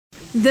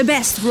The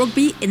best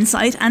rugby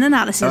insight and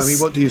analysis. I mean,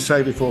 what do you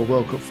say before a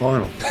World Cup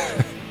final?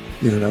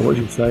 You know, what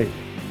do you say?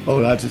 Oh,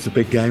 lads, it's a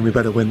big game. We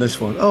better win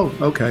this one. Oh,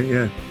 okay,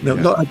 yeah. No,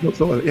 yeah. I've not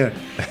thought of it, yeah.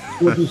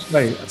 What do you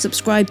say?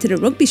 Subscribe to the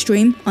rugby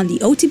stream on the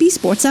OTB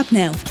Sports app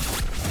now.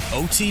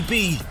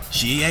 OTB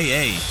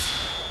GAA.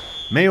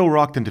 Mayo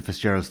rocked into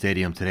Fitzgerald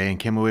Stadium today and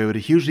came away with a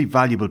hugely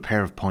valuable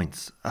pair of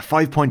points. A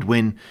 5-point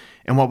win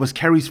in what was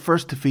Kerry's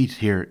first defeat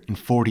here in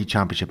 40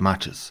 championship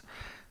matches.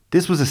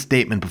 This was a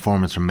statement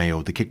performance from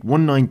Mayo. They kicked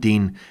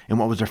 119 in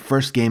what was their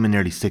first game in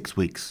nearly 6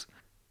 weeks.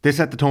 They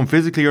set the tone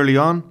physically early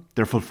on,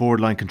 their full forward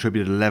line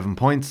contributed 11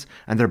 points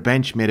and their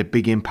bench made a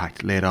big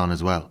impact late on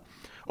as well.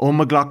 Owen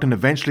McLaughlin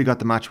eventually got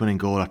the match-winning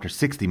goal after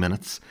 60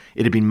 minutes.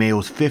 It had been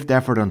Mayo's 5th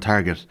effort on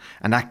target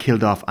and that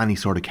killed off any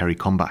sort of Kerry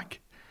comeback.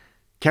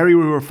 Kerry, who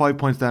were 5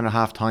 points down at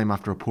half-time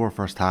after a poor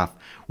first half,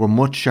 were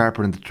much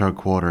sharper in the third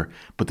quarter,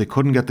 but they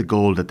couldn't get the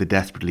goal that they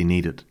desperately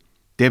needed.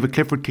 David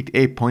Clifford kicked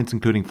 8 points,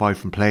 including 5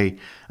 from play,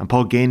 and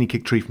Paul Gainey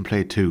kicked 3 from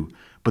play too,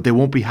 but they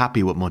won't be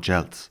happy with much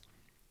else.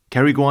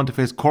 Kerry go on to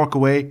face Cork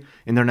away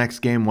in their next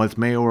game, whilst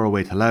Mayo are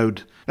away to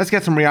Louth. Let's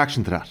get some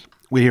reaction to that.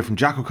 We'll hear from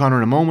Jack O'Connor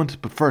in a moment,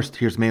 but first,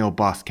 here's Mayo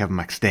boss Kevin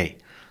McStay.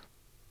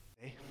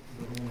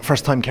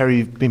 First time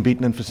Kerry been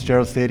beaten in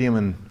Fitzgerald Stadium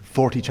in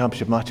 40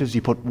 championship matches.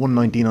 You put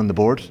 119 on the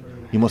board.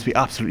 You must be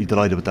absolutely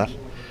delighted with that.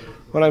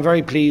 Well, I'm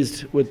very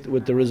pleased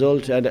with the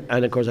result, and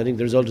of course I think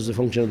the result is a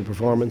function of the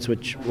performance,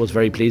 which was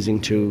very pleasing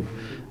too,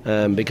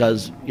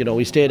 because you know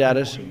we stayed at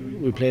it,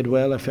 we played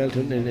well. I felt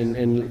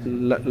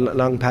in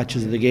long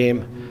patches of the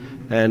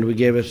game, and we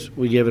gave it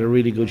a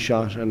really good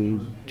shot,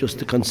 and just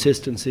the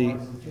consistency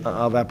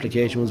of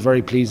application was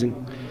very pleasing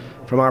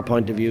from our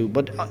point of view.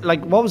 But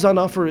like what was on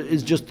offer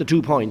is just the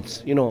 2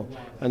 points, you know,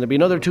 and there'll be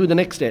another 2 the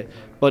next day.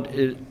 But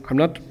I'm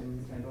not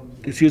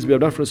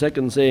for a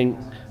second saying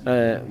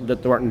that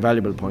there weren't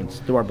valuable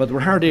points. There were, but they were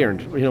hard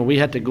earned. You know, we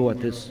had to go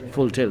at this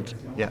full tilt.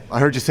 Yeah, I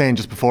heard you saying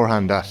just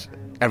beforehand that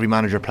every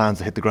manager plans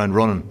to hit the ground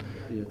running.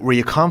 Yeah. Were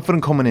you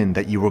confident coming in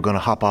that you were going to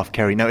hop off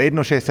Kerry? Now, Aidan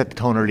O'Shea set the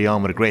tone early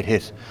on with a great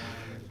hit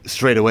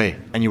straight away,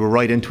 and you were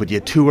right into it. You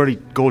had 2 early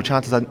goal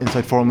chances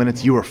inside 4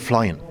 minutes. You were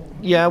flying.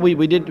 Yeah,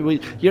 we did.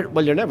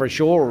 You're never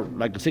sure.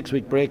 Like a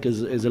 6-week break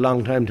is a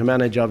long time to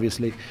manage.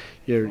 Obviously,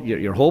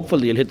 you're hopeful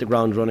that you'll hit the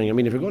ground running. I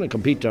mean, if you're going to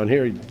compete down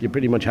here, you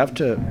pretty much have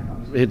to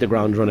hit the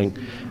ground running.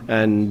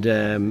 And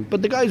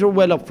but the guys were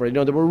well up for it. You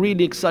know, they were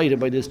really excited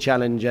by this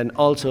challenge, and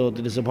also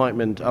the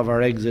disappointment of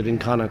our exit in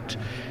Connacht.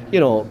 You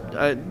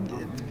know,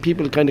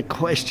 people kind of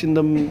questioned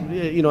them.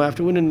 You know,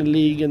 after winning the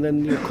league, and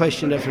then you're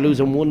questioned after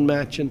losing one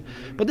match.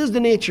 But this is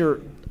the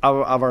nature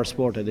of our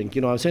sport, I think.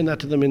 You know, I was saying that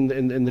to them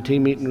in the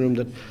team meeting room,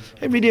 that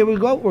every day we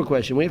go out, we're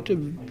questioning.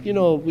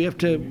 We have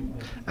to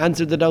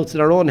answer the doubts in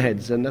our own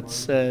heads, and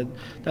that's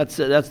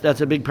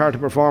a big part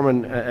of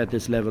performing at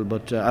this level.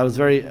 But I was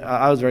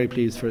very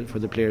pleased for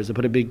the players. They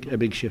put a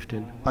big shift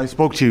in. I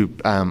spoke to you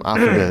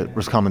after the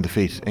Roscommon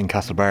defeat in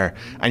Castlebar,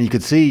 and you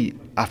could see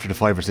after the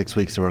 5 or 6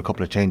 weeks there were a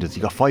couple of changes.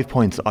 You got 5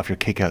 points off your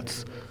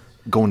kickouts,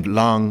 going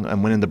long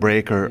and winning the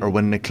break or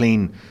winning it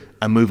clean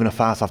and moving it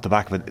fast off the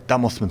back of it.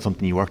 That must have been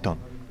something you worked on.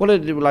 Well,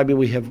 I mean,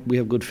 we have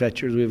good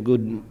fetchers, we have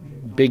good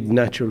big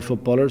natural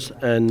footballers,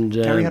 and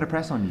Kerry had a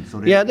press on you, so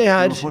they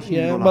had.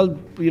 Yeah, well,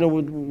 you know,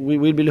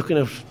 we'll be looking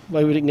at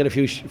why we didn't get a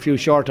few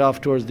short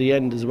off towards the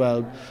end as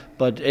well.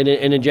 But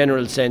in a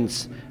general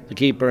sense, the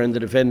keeper and the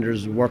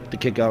defenders worked the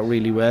kick out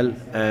really well.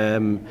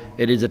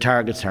 It is a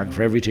target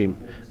for every team,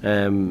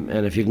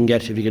 and if you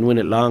can win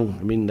it long,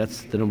 I mean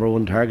that's the number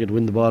one target.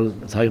 Win the ball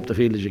as high up the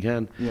field as you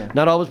can. Yeah.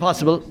 Not always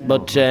possible,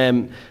 but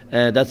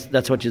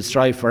that's what you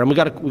strive for. And we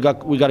got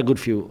a good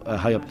few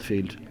high up the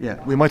field.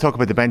 Yeah, we might talk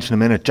about the bench in a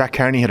minute. Jack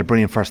Kearney had a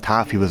brilliant first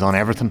half. He was on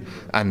everything,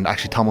 and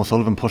actually Tom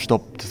O'Sullivan pushed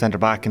up to centre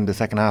back in the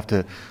second half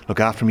to look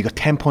after him. You got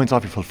 10 points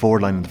off your full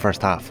forward line in the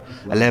first half,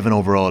 11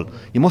 overall.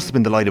 You must have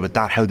been delighted with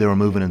that, how they were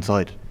moving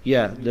inside.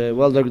 Yeah, they're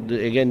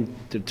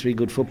 3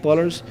 good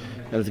footballers,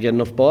 and if they get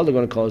enough ball, they're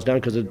going to cause down,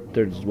 because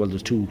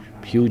there's 2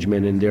 huge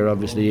men in there,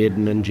 obviously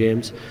Aidan and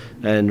James,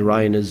 and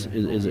Ryan is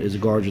a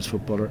gorgeous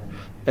footballer.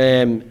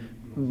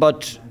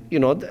 But you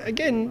know,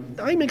 again,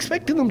 I'm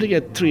expecting them to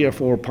get 3 or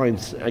 4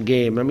 points a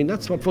game. I mean,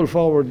 that's what full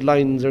forward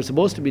lines are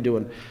supposed to be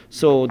doing.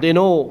 So they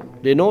know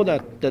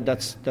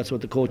that's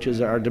what the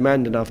coaches are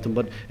demanding of them.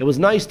 But it was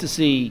nice to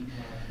see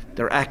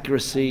their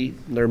accuracy,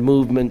 their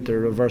movement, their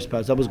reverse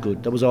pass. That was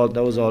good. That was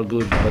all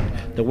good.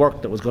 But the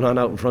work that was going on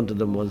out in front of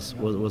them was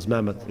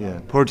mammoth. Yeah.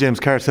 Poor James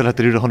Carr still had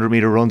to do the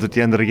 100-metre runs at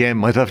the end of the game.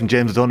 Myself and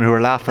James Dunn, who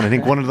were laughing. I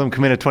think one of them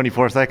came in at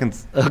 24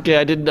 seconds. Okay,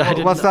 I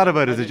didn't. What's that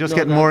about? Is it just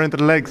getting more into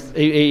the legs?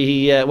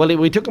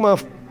 We took him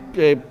off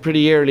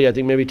pretty early, I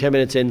think maybe 10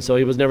 minutes in, so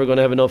he was never going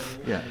to have enough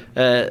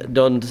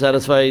done to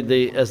satisfy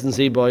the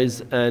S&C boys,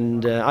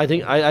 and I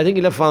think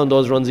he'll have found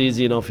those runs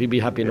easy enough. He'd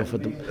be happy enough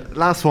with them.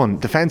 Last one,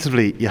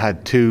 defensively you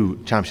had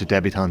 2 championship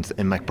debutants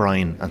in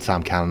McBrien and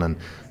Sam Callanan.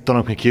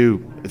 Donald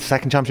McHugh, it's the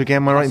second championship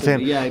game, am I right in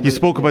saying? Yeah, you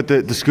spoke about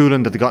the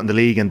schooling that they got in the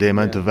league and the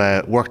amount of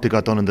work they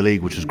got done in the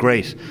league, which was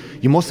great.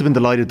 You must have been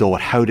delighted though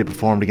at how they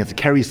performed against the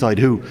Kerry side,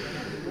 who,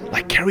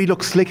 like, Kerry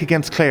looked slick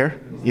against Clare,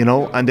 you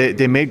know, and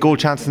they made goal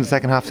chances in the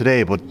second half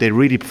today, but they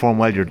really performed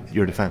well,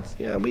 your defence.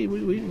 Yeah,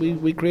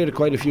 we created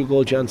quite a few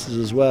goal chances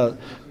as well.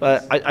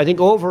 I think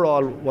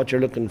overall what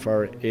you're looking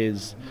for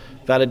is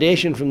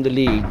validation from the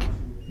league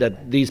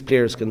that these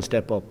players can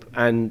step up.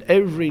 And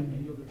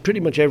pretty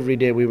much every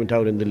day we went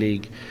out in the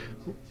league,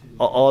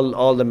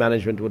 all the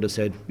management would have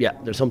said, yeah,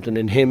 there's something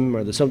in him,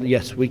 or there's something,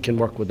 yes, we can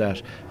work with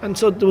that. And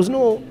so there was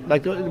no,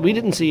 like, we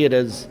didn't see it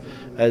as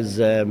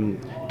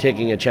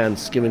taking a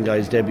chance, giving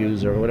guys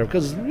debuts or whatever,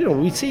 because, you know,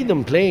 we see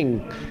them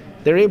playing,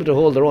 they're able to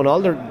hold their own,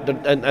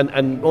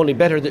 and only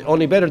better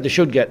they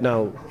should get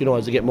now, you know,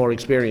 as they get more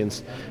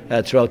experience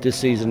throughout this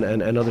season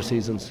and other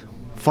seasons.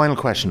 Final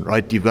question,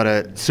 right? You've got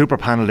a super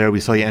panel there.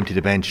 We saw you empty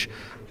the bench.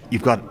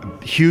 You've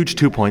got huge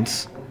 2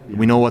 points.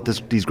 We know what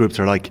these groups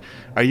are like.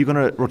 Are you going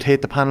to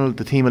rotate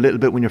the team a little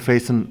bit when you're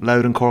facing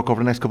Louth and Cork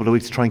over the next couple of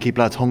weeks to try and keep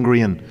lads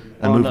hungry and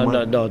move them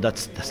on? No,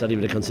 that's not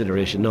even a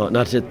consideration. No,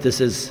 not it. This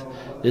is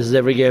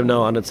every game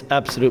now on its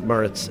absolute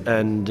merits,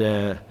 and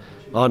no,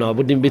 I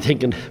wouldn't even be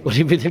thinking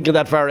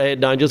that far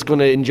ahead now. I'm just going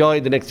to enjoy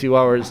the next few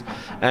hours,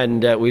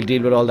 and we'll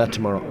deal with all that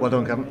tomorrow. Well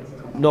done, Kevin.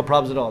 No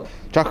problems at all.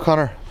 Jack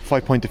O'Connor,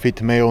 5-point defeat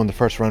to Mayo in the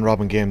first round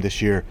robin game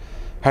this year.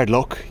 Hard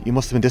luck. You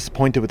must have been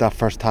disappointed with that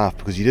first half,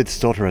 because you did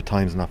stutter at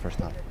times in that first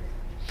half.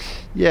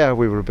 Yeah,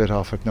 we were a bit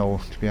off it now,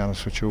 to be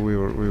honest with you. We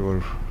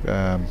were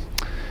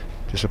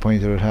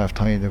disappointed at half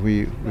time that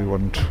we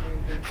weren't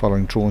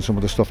following through on some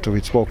of the stuff that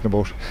we'd spoken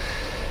about.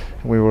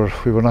 We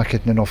were not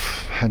getting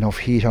enough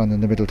heat on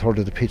in the middle third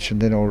of the pitch, and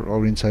then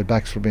our inside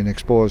backs were being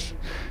exposed.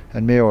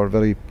 And Mayo are a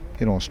very,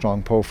 you know,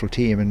 strong, powerful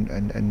team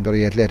and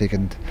very athletic,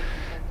 and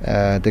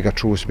they got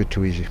through us a bit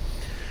too easy.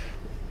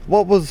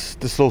 What was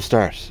the slow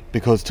start?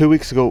 Because 2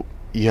 weeks ago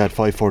you had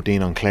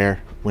 5-14 on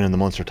Clare winning the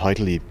Munster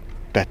title. You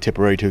bet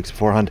Tipperary 2 weeks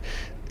beforehand.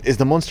 Is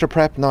the Munster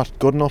prep not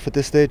good enough at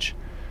this stage?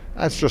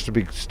 That's just a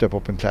big step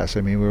up in class.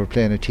 I mean, we were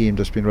playing a team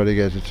that's been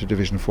relegated to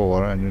Division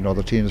 4 and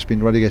another team that's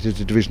been relegated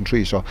to Division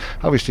 3. So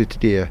obviously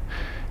today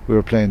we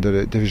were playing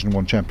the Division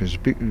 1 champions.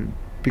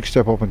 Big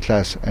step up in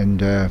class, and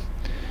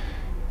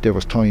there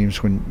was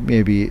times when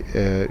maybe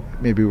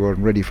we weren't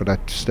ready for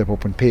that step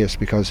up in pace,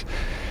 because,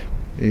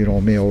 you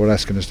know, Mayo were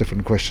asking us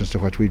different questions to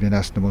what we'd been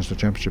asking the Munster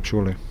Championship,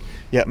 surely.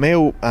 Yeah,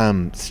 Mayo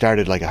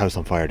started like a house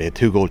on fire. They had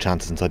 2 goal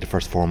chances inside the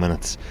first 4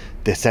 minutes.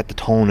 They set the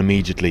tone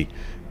immediately.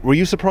 Were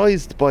you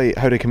surprised by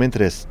how they came into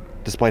this,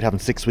 despite having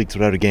 6 weeks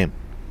without a game?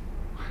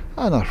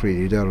 Not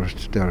really.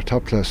 They're a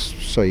top class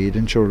side,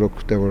 and sure,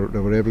 look, they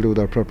were able to do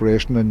their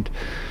preparation and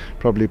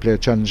probably play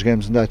challenge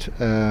games in that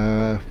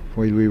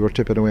while we were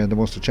tipping away in the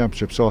Munster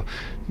Championship. So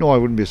no, I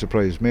wouldn't be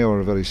surprised. Mayo are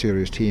a very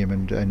serious team,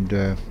 and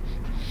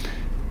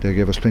they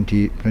gave us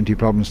plenty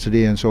problems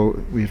today, and so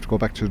we have to go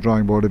back to the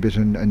drawing board a bit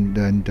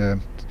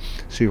and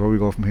see where we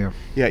go from here.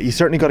 Yeah, you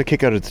certainly got a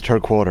kick out of the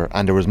third quarter,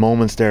 and there was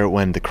moments there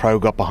when the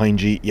crowd got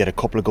behind you. You had a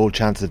couple of goal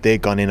chances. If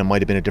they'd gone in, it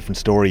might have been a different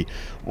story.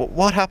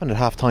 What happened at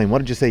half time? What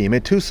did you say? You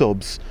made 2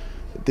 subs.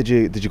 Did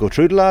you go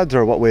through the lads,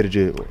 or what way did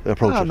you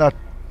approach it?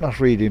 Not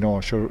really,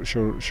 no. Sure.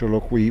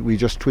 Look, we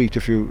just tweaked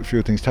a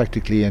few things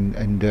tactically,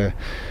 and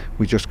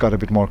we just got a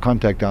bit more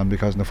contact on,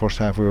 because in the first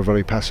half we were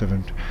very passive,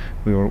 and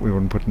we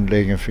weren't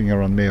laying a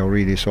finger on Mayo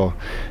really. So,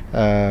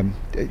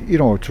 you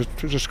know, it was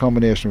just a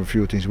combination of a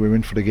few things. We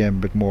went for the game a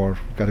bit more,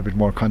 got a bit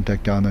more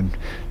contact on, and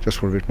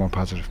just were a bit more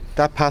positive.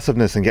 That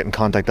passiveness and getting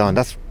contact on,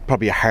 that's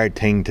probably a hard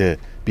thing to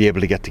be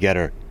able to get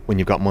together when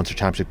you've got Munster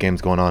Championship games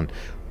going on.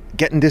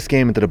 Getting this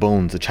game into the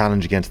bones, a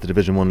challenge against the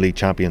Division 1 League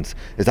champions,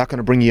 is that going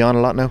to bring you on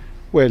a lot now?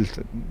 Well,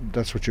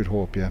 that's what you'd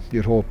hope. Yeah,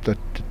 you'd hope that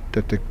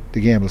the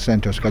game will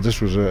send us, because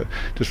this was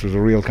a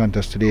real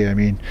contest today. I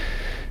mean,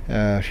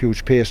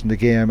 huge pace in the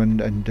game,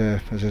 and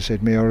as I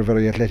said, Mayo are a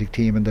very athletic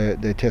team, and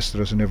they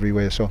tested us in every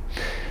way. So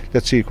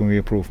let's see when we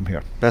improve from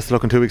here. Best of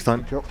luck in 2 weeks'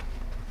 time. Sure.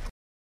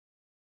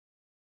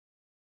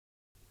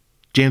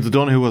 James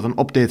O'Donoghue was on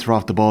updates for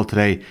Off the Ball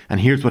today, and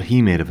here's what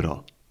he made of it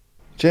all.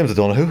 James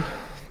O'Donoghue,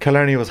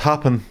 Killarney was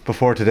hopping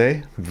before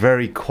today.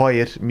 Very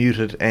quiet,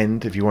 muted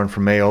end if you weren't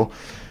from Mayo.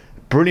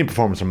 Brilliant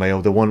performance from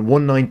Mayo. They won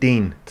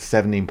 119 to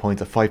 17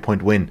 points, a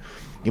 5-point win.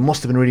 You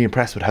must have been really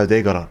impressed with how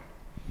they got on.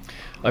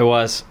 I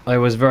was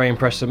very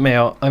impressed with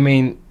Mayo. I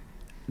mean,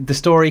 the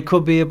story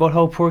could be about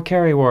how poor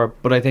Kerry were,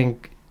 but I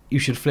think you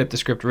should flip the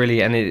script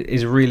really, and it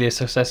is really a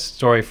success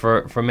story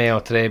for Mayo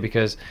today,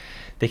 because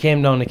they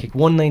came down and kicked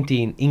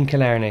 119 in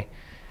Killarney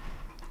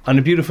on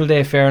a beautiful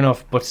day, fair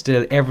enough, but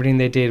still everything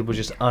they did was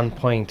just on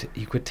point.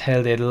 You could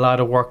tell they had a lot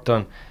of work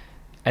done,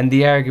 and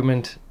the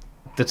argument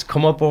that's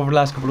come up over the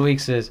last couple of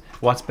weeks is,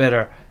 what's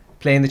better,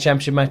 playing the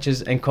championship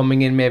matches and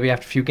coming in maybe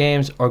after a few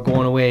games, or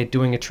going away,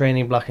 doing a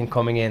training block and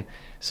coming in?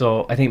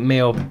 So I think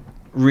Mayo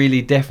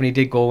really definitely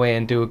did go away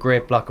and do a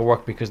great block of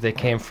work, because they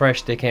came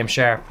fresh, they came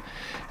sharp,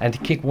 and to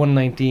kick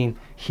 119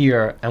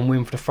 here and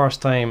win for the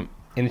first time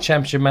in a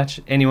championship match,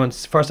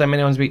 first time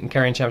anyone's beaten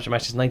Kerry in championship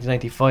matches,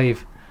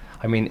 1995.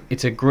 I mean,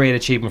 it's a great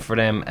achievement for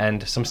them,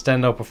 and some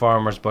standout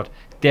performers, but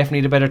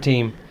definitely the better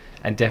team,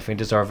 and definitely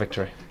deserve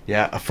victory.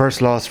 Yeah, a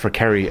first loss for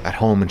Kerry at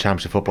home in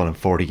championship football in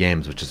 40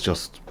 games, which is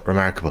just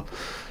remarkable.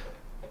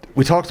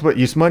 We talked about,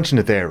 you mentioned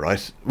it there,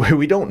 right?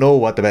 We don't know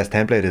what the best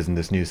template is in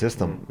this new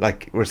system.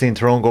 Like, we're seeing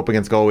Tyrone go up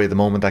against Galway at the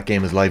moment. That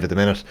game is live at the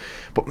minute.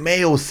 But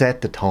Mayo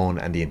set the tone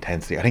and the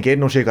intensity. I think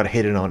Aidan O'Shea got a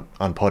hit in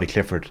on Paddy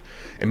Clifford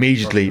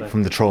immediately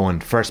from the throw-in,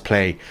 first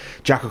play.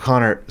 Jack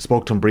O'Connor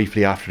spoke to him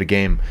briefly after the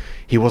game.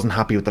 He wasn't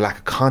happy with the lack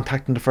of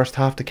contact in the first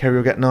half that Kerry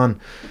were getting on.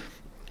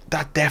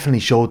 That definitely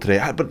showed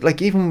today. But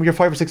like, even when you're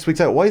 5 or 6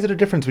 weeks out, why is it a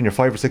difference when you're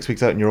 5 or 6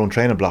 weeks out in your own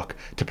training block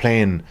to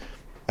playing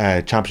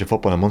championship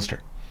football in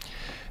Munster?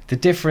 The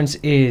difference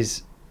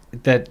is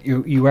that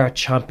you are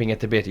chomping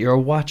at the bit. You're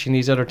watching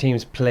these other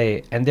teams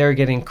play, and they're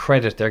getting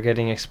credit, they're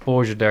getting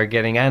exposure, they're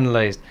getting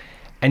analysed,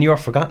 and you're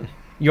forgotten.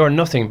 You're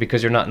nothing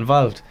because you're not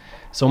involved.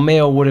 So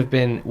Mayo would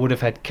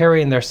have had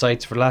Kerry in their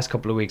sights for the last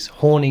couple of weeks,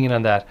 honing in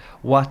on that,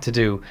 what to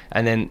do,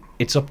 and then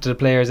it's up to the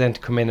players then to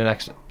come in and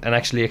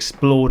actually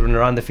explode when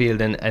they're on the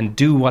field and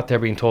do what they're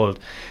being told.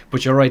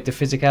 But you're right, the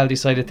physicality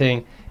side of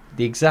thing,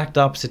 the exact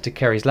opposite to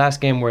Kerry's last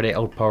game where they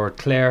outpowered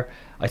Clare.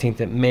 I think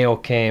that Mayo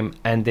came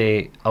and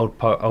they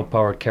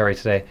outpowered Kerry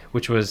today,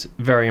 which was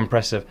very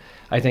impressive.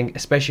 I think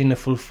especially in the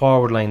full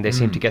forward line they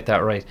seemed to get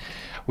that right.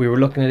 We were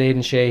looking at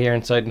Aidan Shea here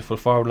inside in the full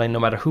forward line, no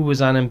matter who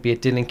was on him, be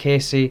it Dylan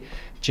Casey,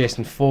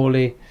 Jason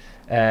Foley,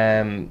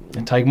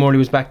 Tyg Morley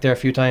was back there a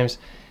few times.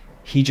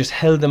 He just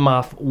held them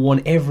off,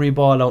 won every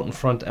ball out in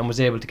front and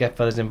was able to get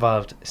fellas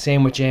involved.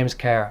 Same with James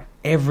Carr.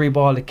 Every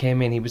ball that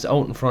came in, he was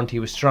out in front, he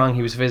was strong,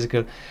 he was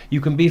physical.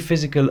 You can be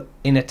physical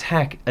in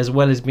attack as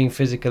well as being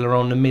physical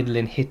around the middle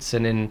in hits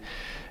and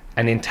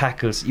in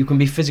tackles. You can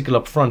be physical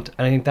up front,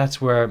 and I think that's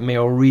where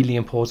Mayo really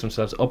imposed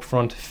themselves up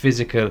front,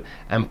 physical,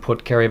 and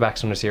put Kerry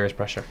backs under serious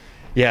pressure.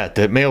 Yeah,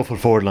 the Mayo full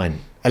forward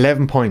line,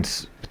 11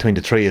 points between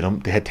the three of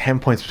them. They had 10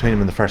 points between them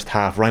in the first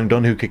half. Ryan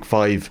Dunhu kicked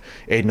 5,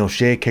 Aidan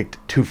O'Shea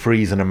kicked 2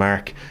 frees and a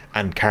mark,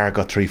 and Carr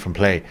got 3 from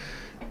play.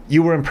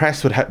 You were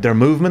impressed with their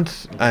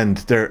movement and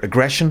their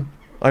aggression,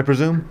 I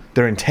presume,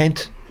 their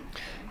intent?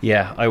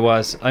 Yeah, I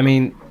was. I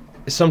mean,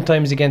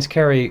 sometimes against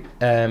Kerry,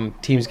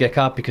 teams get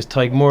caught because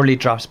Tyg Morley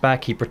drops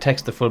back, he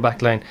protects the full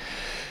back line.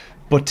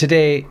 But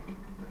today,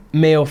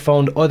 Mayo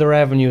found other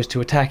avenues to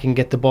attack and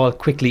get the ball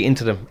quickly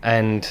into them,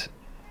 and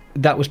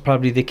that was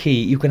probably the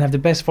key. You can have the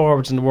best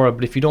forwards in the world,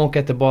 but if you don't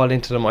get the ball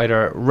into them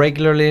either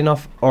regularly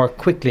enough or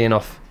quickly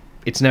enough,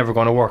 it's never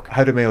going to work.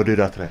 How did Mayo do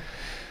that today?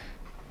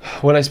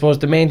 Well, I suppose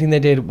the main thing they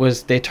did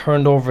was they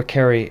turned over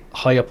Kerry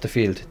high up the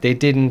field. They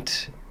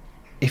didn't.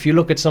 If you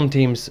look at some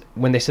teams,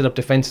 when they sit up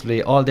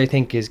defensively, all they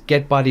think is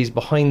get bodies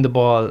behind the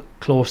ball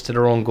close to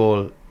their own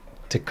goal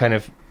to kind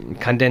of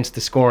condense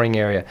the scoring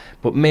area.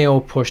 But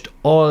Mayo pushed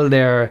all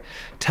their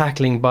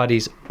tackling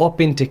bodies up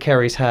into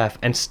Kerry's half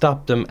and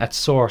stopped them at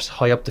source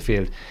high up the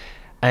field.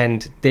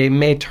 And they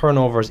made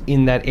turnovers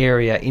in that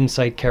area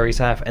inside Kerry's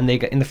half, and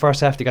in the first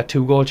half they got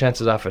 2 goal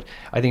chances off it.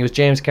 I think it was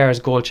James Carr's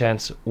goal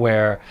chance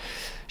where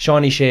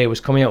Shawnee Shea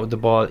was coming out with the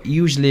ball.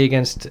 Usually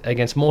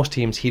against most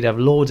teams he'd have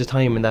loads of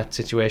time in that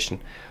situation,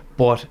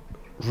 but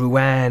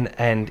Ruan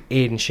and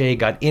Aidan Shea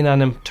got in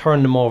on him,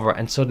 turned him over,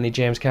 and suddenly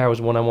James Carr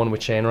was one-on-one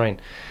with Shane Ryan.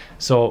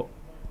 So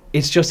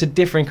it's just a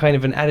different kind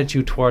of an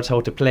attitude towards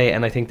how to play,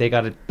 and I think they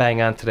got it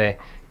bang on today,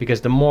 because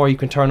the more you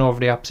can turn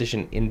over the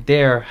opposition in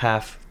their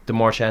half, the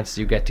more chances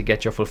you get to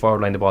get your full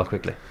forward line the ball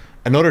quickly.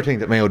 Another thing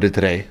that Mayo did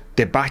today,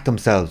 they backed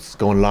themselves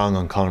going long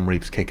on Colin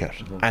Reap's kick out,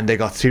 and they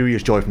got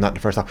serious joy from that in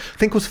the first half. I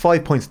think it was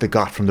 5 points they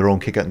got from their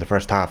own kick out in the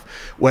first half,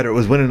 whether it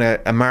was winning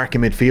a mark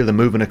in midfield and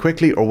moving it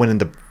quickly, or winning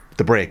the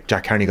break.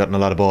 Jack Carney got in a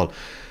lot of ball.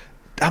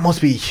 That must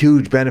be a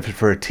huge benefit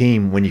for a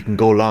team when you can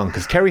go long,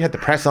 because Kerry had the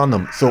press on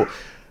them, so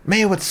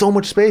Mayo had so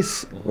much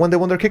space when they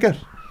won their kick out.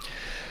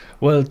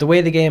 Well, the way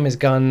the game is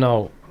gone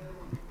now,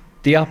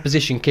 the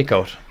opposition kick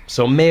out,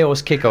 so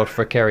Mayo's kick out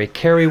for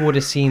Kerry would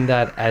have seen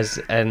that as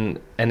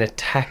an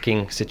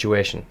attacking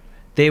situation.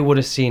 They would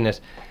have seen it,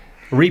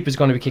 Reap is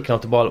going to be kicking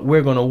out the ball,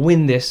 we're going to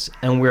win this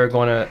and we're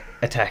going to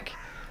attack.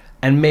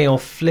 And Mayo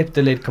flipped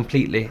the lid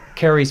completely.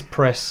 Kerry's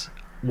press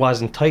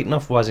wasn't tight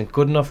enough, wasn't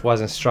good enough,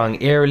 wasn't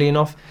strong airily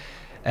enough,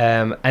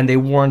 and they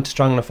weren't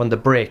strong enough on the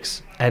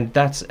breaks. And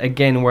that's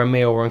again where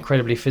Mayo were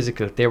incredibly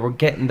physical. They were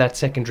getting that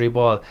secondary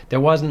ball.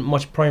 There wasn't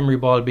much primary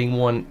ball being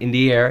won in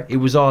the air. It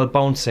was all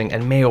bouncing,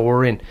 and Mayo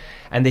were in,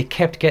 and they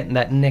kept getting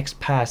that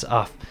next pass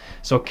off.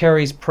 So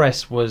Kerry's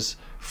press was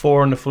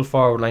 4 on the full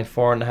forward line,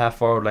 4.5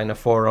 forward line, and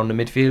 4 around the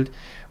midfield,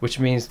 which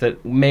means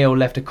that Mayo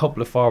left a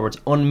couple of forwards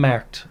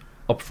unmarked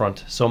up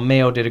front. So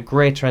Mayo did a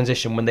great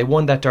transition. When they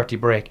won that dirty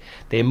break,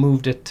 they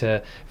moved it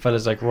to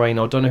fellas like Ryan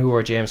O'Donoghue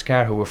or James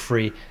Carr, who were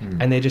free,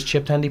 and they just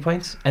chipped handy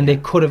points, and they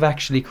could have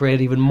actually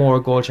created even more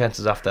goal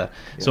chances after that.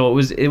 Yeah. So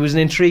it was an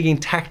intriguing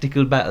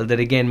tactical battle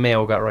that again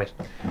Mayo got right.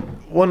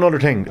 One other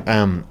thing,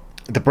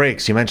 the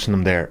breaks, you mentioned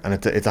them there, and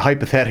it's a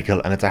hypothetical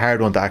and it's a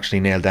hard one to actually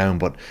nail down,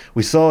 but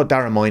we saw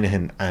Darren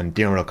Moynihan and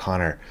Diarmuid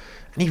O'Connor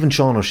and even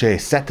Sean O'Shea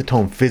set the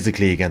tone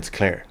physically against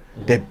Clare.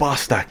 They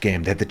bossed that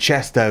game, they had the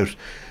chest out.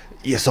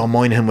 You saw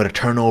Moynihan with a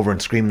turnover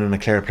and screaming in a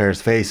Clare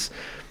player's face.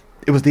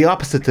 It was the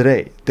opposite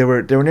today. They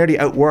were nearly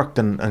outworked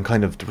and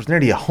kind of, there was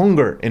nearly a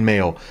hunger in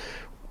Mayo.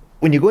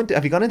 When you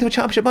have you gone into a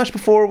championship match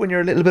before when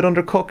you're a little bit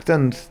undercooked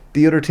and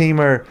the other team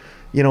are,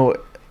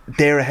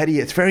 they're ahead of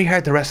you. It's very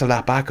hard to wrestle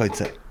that back, I'd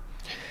say.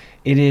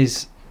 It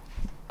is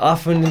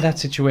often in that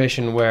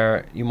situation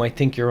where you might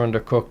think you're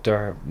undercooked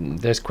or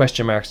there's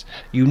question marks.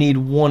 You need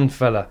one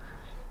fella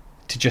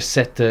to just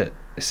set the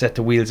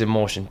wheels in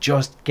motion.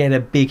 Just get a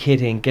big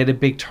hit in, get a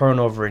big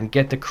turnover and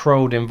get the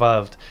crowd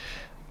involved.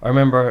 I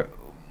remember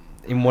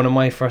in one of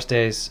my first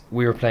days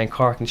we were playing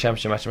Cork in the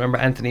championship match. I remember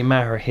Anthony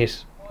Maher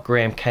hit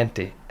Graham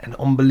Canty, an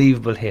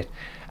unbelievable hit,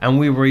 and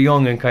we were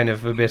young and kind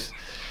of a bit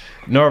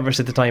nervous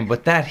at the time,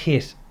 but that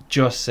hit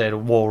just said,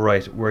 whoa,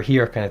 right, we're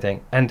here, kind of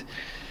thing. And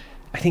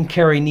I think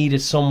Kerry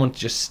needed someone to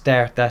just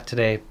start that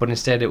today, but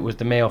instead it was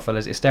the Mayo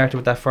fellas. It started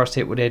with that first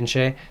hit with Aidan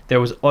Shea.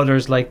 There was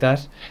others like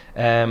that,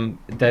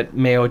 that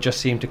Mayo just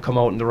seemed to come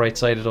out on the right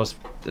side of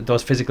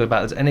those physical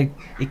battles, and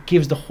it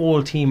gives the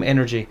whole team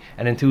energy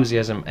and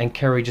enthusiasm, and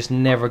Kerry just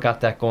never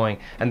got that going.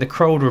 And the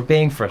crowd were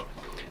baying for it.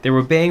 They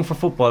were baying for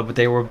football, but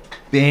they were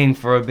baying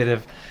for a bit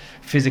of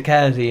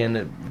physicality and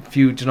a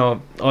few,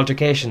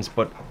 altercations,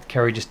 but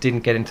Kerry just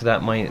didn't get into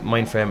that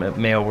mind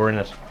frame. Mayo were in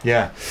it.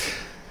 Yeah.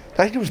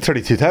 I think it was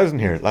 32,000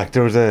 here. Like,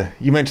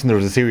 you mentioned there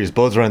was a serious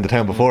buzz around the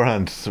town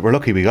beforehand. So we're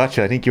lucky we got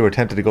you. I think you were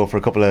tempted to go for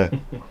a couple of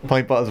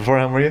pint bottles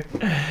beforehand, were you?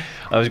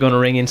 I was going to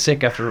ring in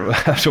sick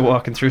after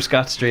walking through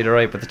Scott Street, all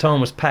right, but the town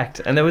was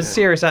packed and there was a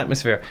serious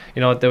atmosphere.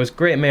 There was a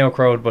great Mayo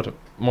crowd, but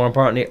more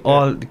importantly,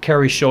 all the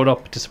Kerry showed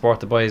up to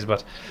support the boys.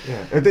 But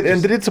and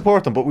they did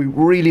support them, but we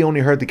really only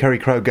heard the Kerry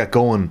crowd get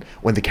going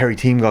when the Kerry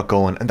team got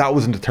going, and that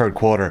was in the third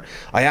quarter.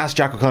 I asked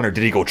Jack O'Connor,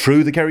 did he go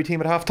through the Kerry team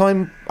at half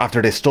time after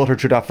they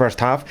stuttered through that first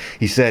half?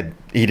 He said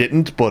he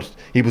didn't, but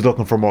he was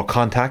looking for more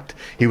contact.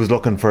 He was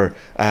looking for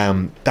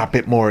that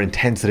bit more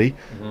intensity.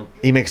 Mm-hmm.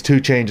 He makes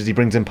 2 changes. He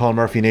brings in Paul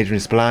Murphy and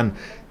Adrian Spillane.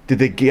 Did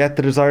they get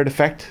the desired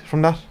effect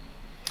from that?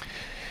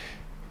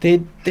 They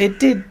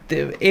did.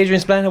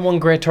 Adrian Spillane had one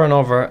great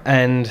turnover,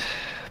 and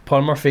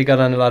Paul Murphy got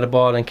on a lot of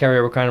ball, and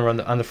Kerry were kind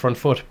of on the front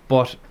foot.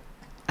 But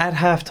at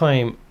half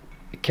time,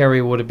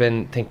 Kerry would have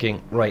been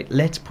thinking, right,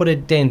 let's put a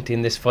dent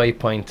in this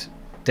 5-point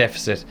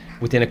deficit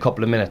within a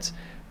couple of minutes.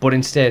 But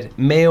instead,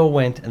 Mayo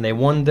went and they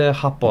won the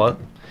hot ball.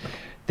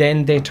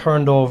 Then they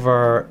turned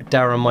over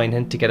Darren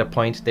Moynihan to get a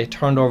point. They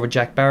turned over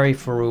Jack Barry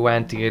for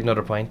Ruan to get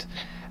another point.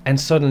 And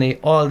suddenly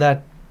all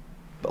that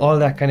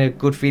kind of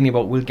good feeling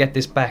about we'll get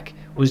this back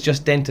was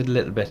just dented a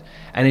little bit,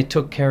 and it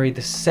took Kerry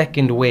the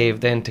second wave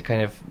then to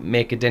kind of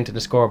make a dent in the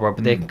scoreboard,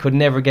 but they could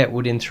never get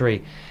within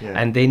 3,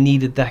 and they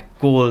needed that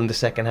goal in the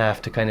second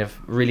half to kind of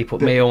really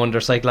put Mayo under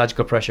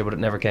psychological pressure, but it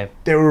never came.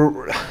 They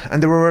were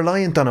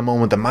reliant on a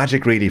moment of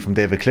magic really from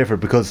David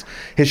Clifford, because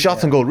his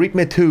shots on goal, Reek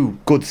made 2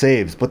 good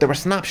saves, but they were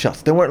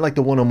snapshots. They weren't like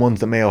the one-on-ones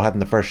that Mayo had in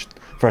the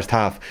first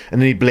half,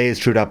 and then he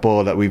blazed through that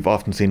ball that we've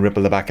often seen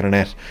ripple the back of the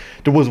net.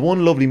 There was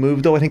one lovely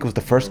move though, I think it was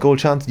the first goal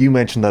chance. You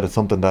mentioned that it's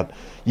something that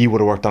you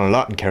would have worked on a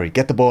lot in Kerry.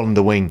 Get the ball in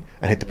the wing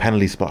and hit the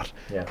penalty spot.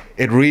 Yeah,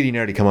 it really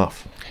nearly came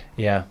off.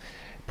 Yeah,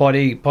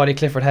 Paddy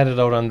Clifford had it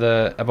out on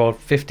about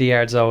 50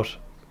 yards out,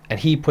 and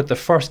he put the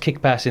first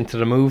kick pass into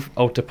the move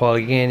out to Paul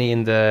Gainey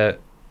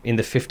in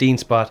the 15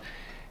 spot.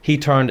 He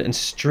turned and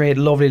straight,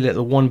 lovely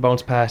little one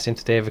bounce pass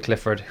into David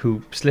Clifford,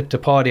 who slipped to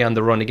Paddy on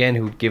the run again,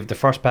 who gave the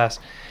first pass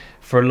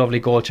for a lovely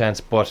goal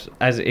chance. But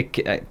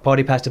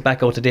Paddy passed it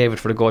back out to David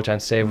for the goal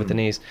chance save with the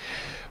knees.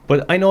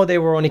 But I know they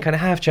were only kind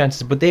of half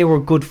chances, but they were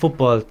good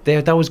football.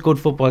 That was good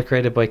football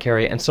created by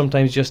Kerry, and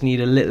sometimes you just need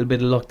a little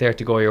bit of luck there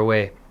to go your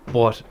way.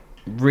 But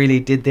really,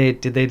 did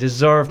they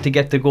deserve to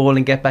get the goal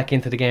and get back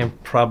into the game?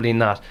 Probably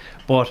not.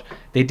 But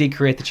they did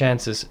create the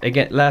chances.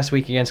 Again, last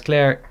week against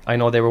Clare, I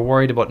know they were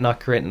worried about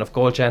not creating enough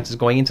goal chances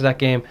going into that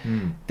game.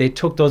 They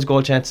took those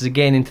goal chances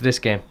again into this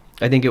game.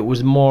 I think it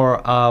was more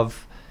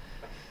of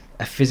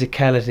a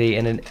physicality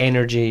and an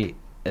energy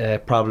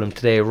problem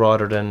today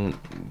rather than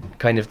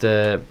kind of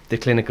the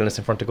clinicalness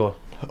in front of goal.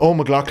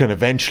 McLaughlin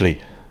eventually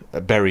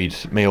buried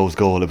Mayo's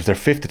goal. It was their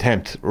 5th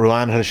attempt.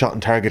 Ruan had a shot on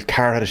target.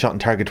 Carr had a shot on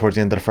target towards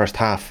the end of the first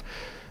half.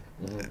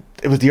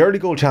 It was the early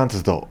goal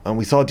chances though, and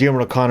we saw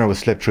Diarmuid O'Connor was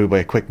slipped through by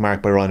a quick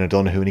mark by Ryan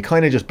O'Donoghue, and he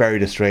kind of just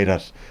buried it straight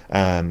at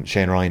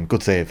Shane Ryan.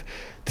 Good save.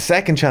 The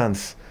second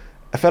chance,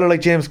 a fellow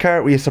like James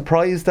Carr, were you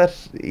surprised that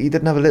he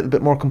didn't have a little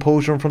bit more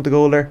composure in front of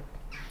goal there?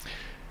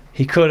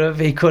 He could have.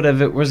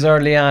 It was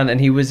early on, and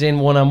he was in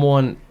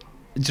one-on-one.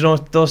 Do you know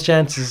those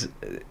chances?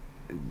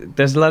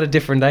 There's a lot of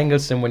different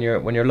angles to them when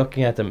you're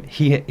looking at them.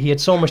 He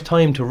had so much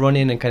time to run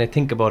in and kind of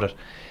think about it,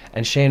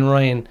 and Shane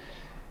Ryan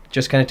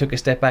just kind of took a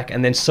step back,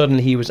 and then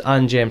suddenly he was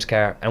on James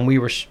Carr, and we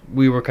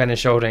were kind of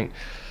shouting.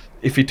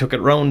 If he took it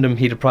round him,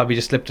 he'd have probably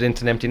just slipped it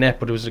into an empty net.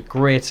 But it was a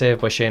great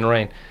save by Shane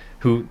Ryan,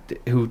 who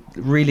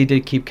really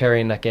did keep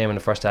carrying that game in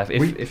the first half.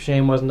 If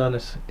Shane wasn't on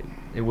it,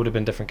 it would have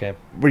been a different game.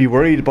 Were you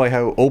worried by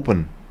how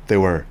open they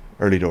were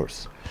early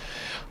doors?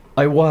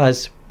 I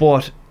was,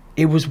 but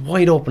it was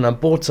wide open on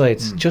both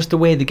sides. Just the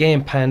way the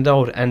game panned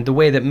out and the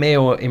way that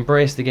Mayo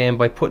embraced the game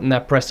by putting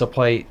that press up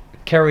high.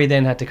 Kerry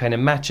then had to kind of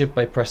match it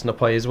by pressing up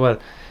high as well.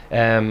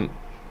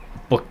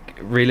 But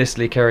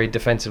realistically, Kerry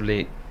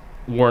defensively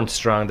weren't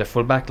strong. Their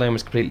full back line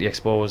was completely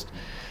exposed.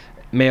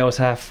 Mayo's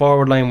half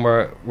forward line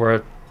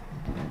were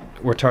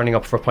were turning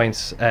up for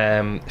points.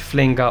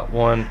 Flynn got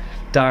one,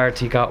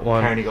 Doherty got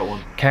one,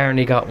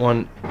 Kearney got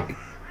one.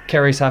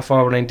 Kerry's half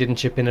forward line didn't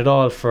chip in at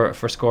all for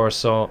scores,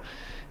 so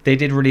they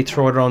did really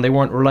throw it around. They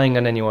weren't relying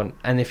on anyone.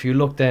 And if you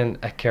look then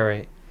at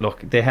Kerry,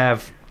 look, they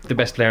have the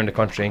best player in the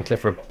country in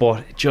Clifford,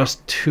 but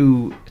just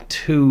too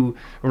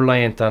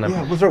reliant on him.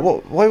 Yeah,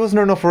 why wasn't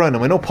there enough around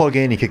him? I know Paul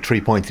Gainey kicked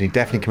 3 points and he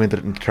definitely committed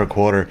it in the third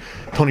quarter.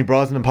 Tony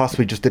Brosnan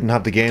possibly just didn't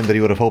have the game that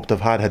he would have hoped to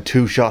have had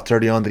 2 shots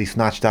early on that he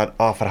snatched that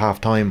off at half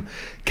time.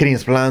 Killian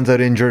Spillan's out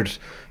injured.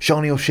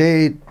 Shawnee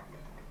O'Shea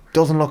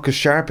doesn't look as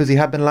sharp as he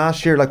had been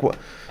last year. Like,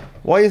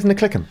 why isn't it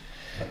clicking?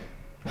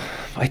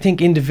 I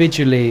think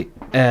individually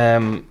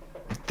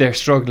they're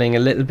struggling a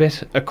little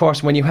bit. Of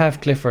course, when you have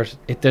Clifford,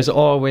 there's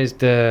always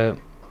the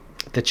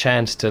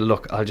chance to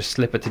look, I'll just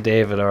slip it to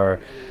David or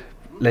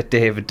let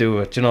David do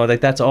it. You know,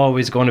 like that's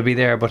always going to be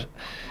there. But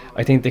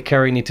I think the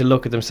Kerry need to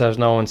look at themselves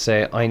now and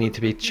say, I need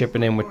to be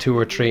chipping in with 2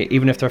 or 3,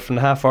 even if they're from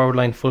the half forward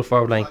line, full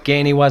forward line.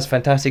 Gainey was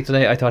fantastic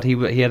today. I thought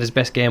he had his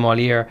best game all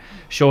year,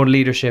 showed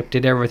leadership,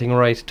 did everything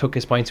right, took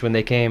his points when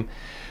they came.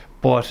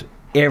 But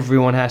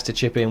everyone has to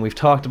chip in. We've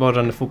talked about it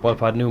on the football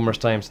pod numerous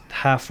times.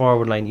 Half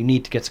forward line, you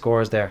need to get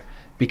scores there,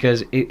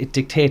 because it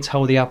dictates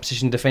how the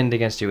opposition defend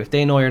against you. If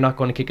they know you're not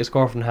going to kick a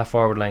score from the half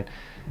forward line,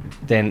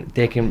 then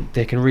they can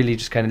really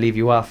just kind of leave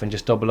you off and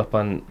just double up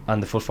on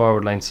the full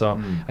forward line. So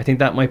I think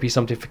that might be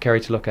something for Kerry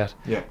to look at.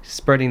 Yeah,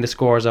 spreading the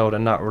scores out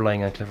and not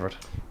relying on Clifford.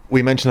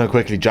 We mentioned how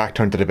quickly Jack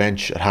turned to the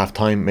bench at half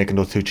time, making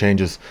those 2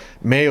 changes.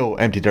 Mayo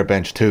emptied their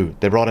bench too.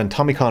 They brought in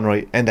Tommy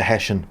Conroy, Enda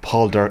Hessian,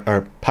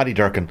 Paddy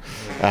Durkin,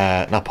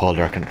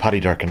 Paddy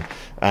Durkin,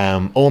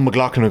 Owen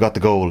McLaughlin, who got the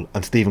goal,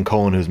 and Stephen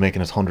Cohen, who's making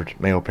his 100th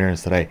Mayo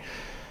appearance today.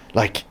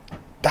 Like,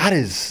 that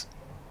is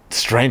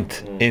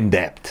strength in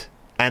depth.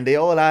 And they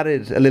all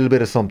added a little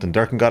bit of something.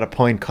 Durkin got a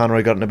point,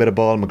 Conroy got in a bit of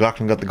ball,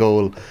 McLaughlin got the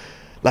goal.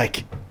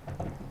 Like,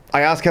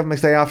 I asked Kevin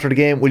McStay after the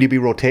game, will you be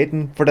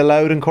rotating for the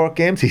Louth and Cork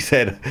games? He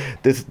said,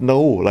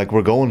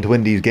 we're going to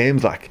win these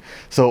games. Like,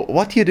 so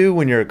what do you do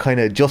when you're kind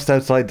of just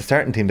outside the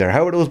starting team there?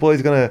 How are those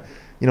boys going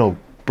to,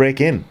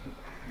 break in?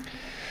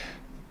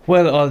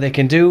 Well, all they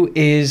can do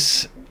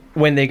is,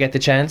 when they get the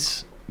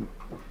chance,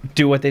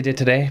 do what they did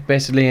today,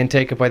 basically, and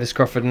take it by the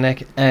scruff of the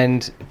neck.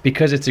 And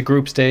because it's a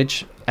group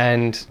stage,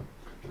 and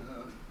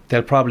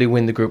they'll probably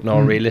win the group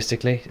now,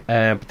 realistically,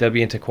 but they'll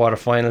be into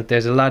quarter-final.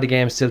 There's a lot of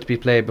games still to be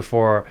played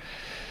before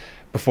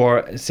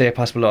say a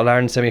possible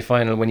All-Ireland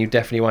semi-final, when you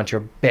definitely want your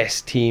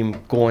best team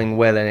going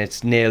well and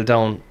it's nailed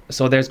down.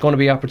 So there's going to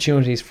be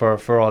opportunities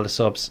for all the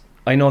subs.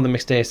 I know the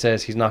McStay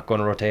says he's not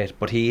going to rotate,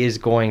 but he is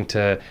going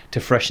to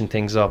freshen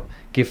things up,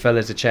 give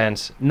fellas a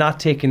chance, not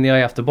taking the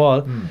eye off the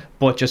ball,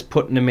 but just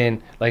putting them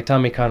in, like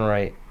Tommy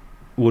Conroy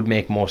would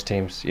make most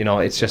teams.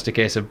 It's just a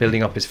case of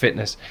building up his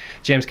fitness.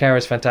 James Carr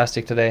is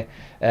fantastic today,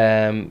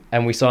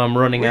 and we saw him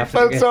running after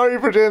the game. Felt sorry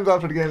for James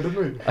after the game, didn't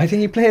we? I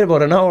think he played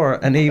about an hour,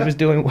 and he was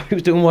doing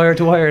wire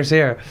to wires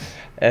here.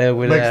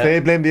 They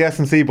blame the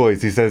S&C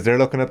boys. He says they're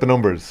looking at the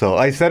numbers. So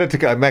I said it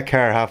to I met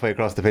Kerr halfway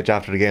across the pitch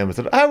after the game. I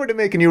said, how are they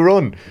making you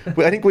run?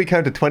 I think we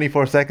counted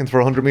 24 seconds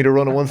for a 100-metre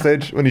run at one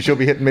stage, when he should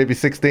be hitting maybe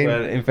 16.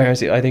 Well, in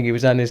fairness, I think he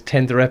was on his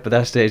 10th rep at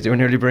that stage. They were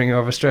nearly bringing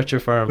over a stretcher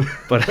for him.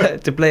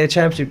 But to play a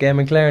championship game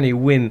in Clarny,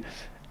 win,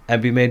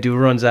 and be made do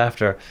runs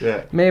after,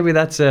 maybe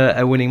that's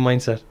a winning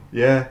mindset.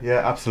 Yeah,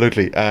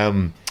 absolutely.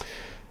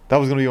 That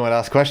was going to be my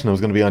last question. It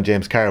was going to be on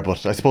James Carr,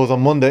 but I suppose on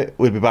Monday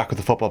we'll be back with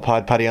the football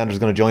pod. Paddy Andrews is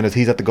going to join us.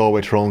 He's at the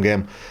Galway Tyrone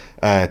game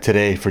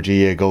today for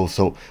GA goals,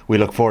 so we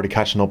look forward to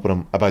catching up with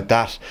him about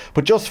that.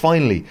 But just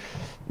finally,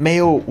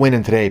 Mayo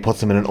winning today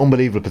puts them in an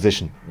unbelievable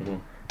position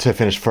to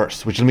finish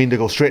first, which will mean they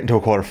go straight into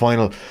a quarter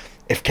final.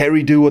 If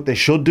Kerry do what they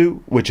should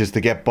do, which is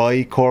to get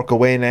by Cork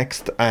away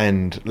next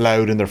and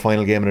Louth in their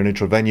final game in a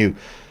neutral venue,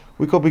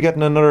 we could be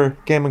getting another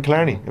game in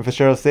Killarney in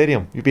Fitzgerald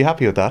Stadium. You'd be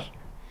happy with that?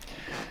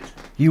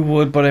 You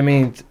would, but I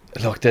mean,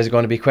 look, there's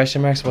going to be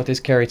question marks about this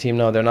Kerry team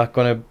now. They're not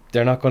going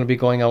to be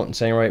going out and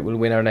saying, right, we'll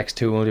win our next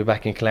 2 and we'll be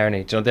back in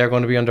Killarney. They're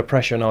going to be under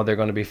pressure now. They're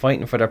going to be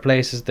fighting for their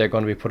places. They're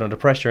going to be put under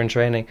pressure in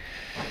training.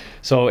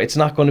 So it's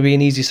not going to be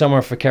an easy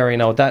summer for Kerry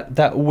now.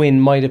 That win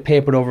might have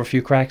papered over a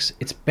few cracks.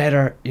 It's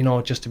better,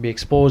 just to be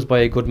exposed by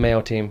a good Mayo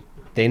team.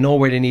 They know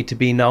where they need to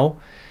be now.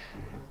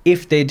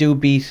 If they do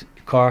beat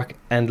Cork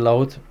and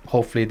Louth,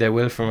 hopefully they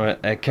will from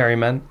a Kerry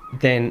man,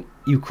 then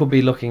you could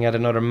be looking at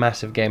another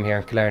massive game here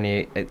in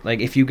Killarney. Like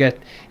if you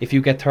get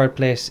third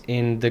place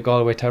in the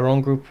Galway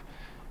Tyrone group,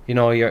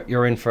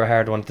 you're in for a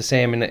hard one. The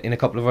same in a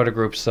couple of other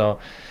groups. So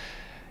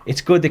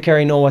it's good that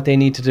Kerry know what they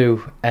need to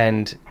do,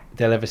 and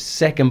they'll have a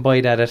second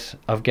bite at it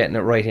of getting it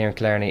right here in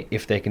Killarney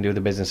if they can do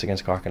the business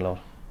against Cork and Louth.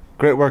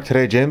 Great work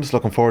today, James.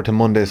 Looking forward to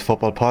Monday's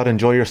football pod.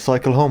 Enjoy your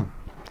cycle home.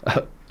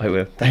 I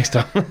will. Thanks,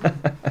 Tom.